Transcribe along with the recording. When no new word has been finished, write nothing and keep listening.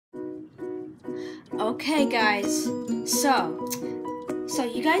Okay, guys. So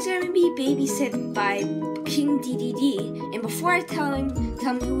you guys are gonna be babysitted by King DDD, and before I tell him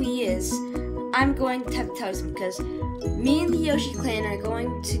who he is, I'm going to have to tell you something because me and the Yoshi clan are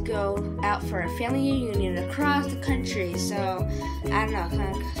going to go out for a family reunion across the country. So I don't know,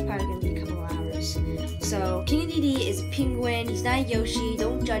 it's probably gonna be a couple of hours. So King DDD is a penguin. He's not a Yoshi.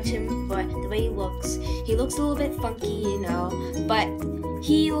 Don't judge him, but the way he looks a little bit funky, you know. But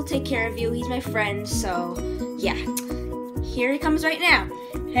he will take care of you. He's my friend. So yeah. Here he comes right now.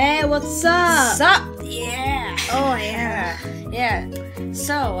 Hey, what's up? Sup? Yeah. Oh, yeah. Yeah.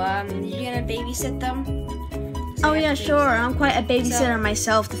 So, you gonna babysit them? Oh, yeah, sure. I'm quite a babysitter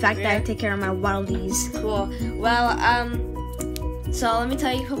myself. The fact that I take care of my wildies. Cool. Well, so let me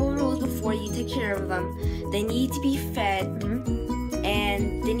tell you a couple of rules before you take care of them. They need to be fed,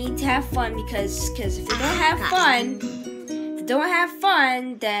 and they need to have fun because if they don't have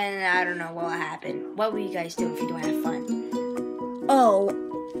fun, then I don't know what will happen. What will you guys do if you don't have fun? Oh,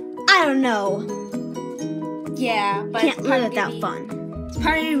 I don't know. Yeah, but Can't live without fun. It's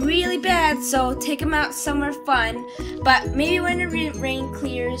probably really bad, so take them out somewhere fun. But maybe when the rain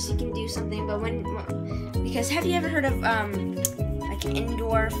clears, you can do something. But because have you ever heard of like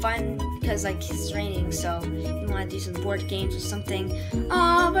indoor fun? Because like it's raining, so you want to do some board games or something.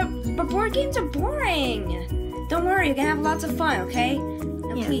 But board games are boring. Don't worry, you're gonna have lots of fun, okay?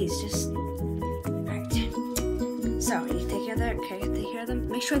 Now please just. Alright. So you take care of them. Okay, take care of them.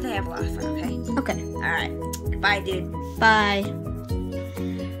 Make sure they have a lot of fun, okay? Okay. Alright. Bye, dude. Bye.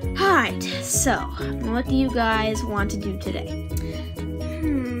 Alright, so, what do you guys want to do today?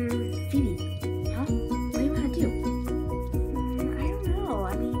 Phoebe. Huh? What do you want to do? I don't know.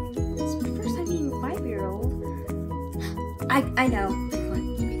 I mean, it's my first time being a 5-year-old. I know.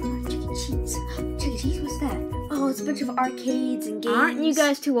 Chuck E. Cheese. Chuck E. Cheese? What's that? Oh, it's a bunch of arcades and games. Aren't you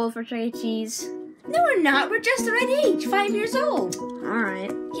guys too old for Chuck E. Cheese? No, we're not. We're just the right age. 5 years old.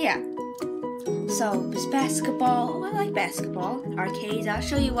 Alright. Yeah. So, there's basketball. Oh, I like basketball. Arcades. I'll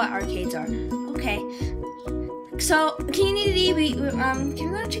show you what arcades are. Okay. So, can we go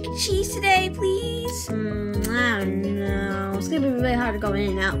to Chuck E. Cheese today, please? I don't know. It's gonna be really hard to go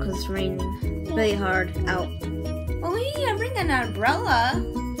in and out because it's raining. It's really hard out. Well, we need to bring an umbrella.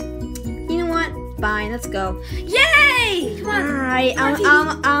 You know what? Fine, let's go. Yay! Come on. Alright,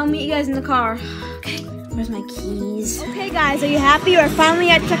 I'll meet you guys in the car. Okay. Where's my keys? Okay, guys, are you happy? We're finally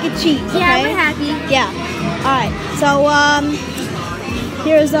at Chuck E. Cheese. Okay? Yeah, we're happy. Yeah. Alright, so,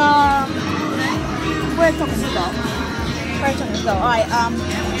 here's, where tokens go? Where tokens go? Alright,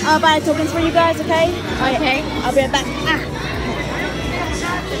 I'll buy tokens for you guys, okay? Okay. I'll be right back.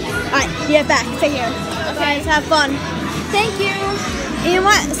 Alright, be right back. Stay here. Okay. Guys, have fun. Thank you. You know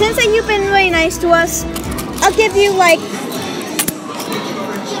what? Since you've been really nice to us, I'll give you,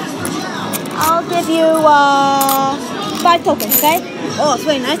 5 tokens, okay? Oh, it's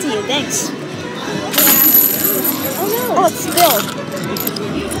really nice of you. Thanks. Oh, no. Oh, it's spilled.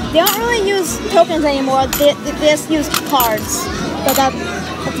 They don't really use tokens anymore. They just use cards. So that's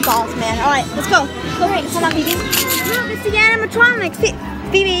balls, man. All right, let's go. Okay, come on, Phoebe. Look, it's the animatronics.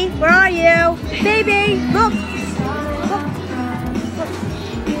 Phoebe, where are you? Baby, look.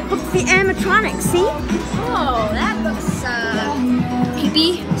 Look, it's the animatronics. See? Oh, that looks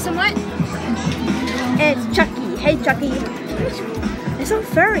creepy, somewhat. It's Chucky. Hey, Chucky. They're so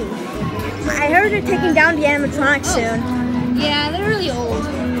furry. I heard they're taking down the animatronics soon. Yeah, they're really old.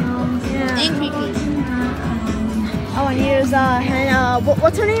 Yeah. And creepy. Oh, and here's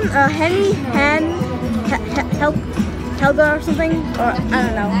what's her name? Helga or something? Or I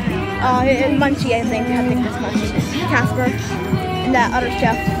don't know. Munchie, I think. I think that's Munchie. Casper. And that other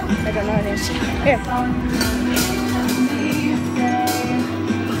chef. I don't know her name. Here.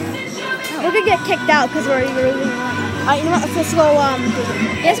 We're gonna get kicked out because we're really. You know what? Let's go.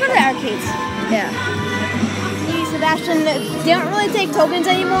 Let's go to the arcades. Yeah. See, Sebastian, they don't really take tokens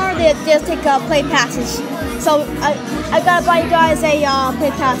anymore. They just take play passes. So I gotta buy you guys a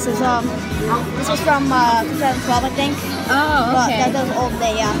play passes. This was from 2012, I think. Oh, okay. But that was old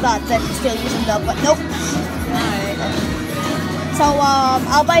day. Yeah, I thought that you still using them, but nope. Alright. So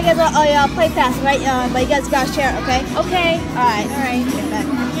I'll buy you guys a play pass, right? But you guys gotta share it, okay? Okay. Alright. Alright. Get back.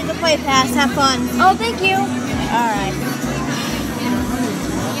 Here's a play pass. Have fun. Oh, thank you. Alright.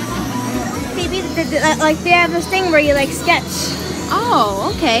 Phoebe, they have this thing where you sketch.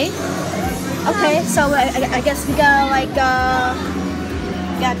 Oh, okay. Okay, so I guess we gotta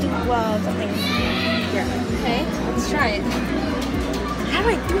gotta do something here. Okay, let's try it. How do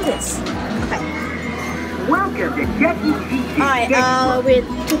I do this? Okay. Welcome to Chuck E. Cheese. Alright, with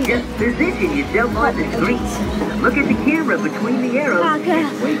Just position yourself on the screen. Look at the camera between the arrows. Okay.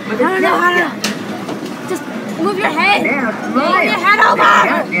 And wait for the I don't know how countdown. to. Move your head. Now smile. Move your head over.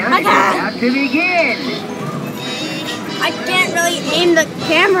 Countdown I is can't. about to begin. I can't really aim the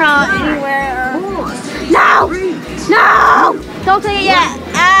camera anywhere. 4, No! 3, No! Don't take it yet.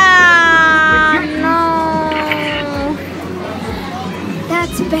 Ah, no.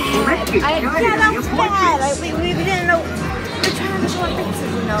 That's bad. Yeah, that was bad. We didn't know. We're trying to show our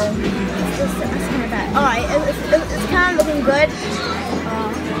faces, you know. It's kind of bad. All right, it's kind of looking good.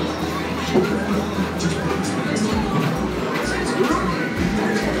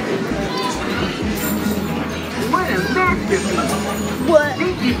 What a masterpiece. What?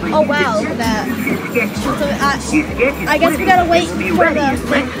 Thank you for Oh, wow, using look at that. your sketch. So, Your sketch is I guess we ready. gotta wait It'll be for ready the in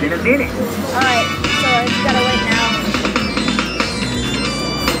less than a minute. all right, so we gotta wait now.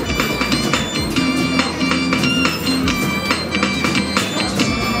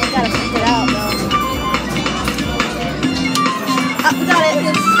 Gotta print it out, though. We got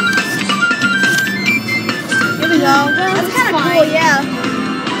it. Here we go. That's kind of cool, yeah.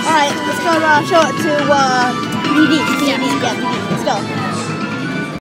 All right, let's go show it to DD. Yeah, DD. Let's go.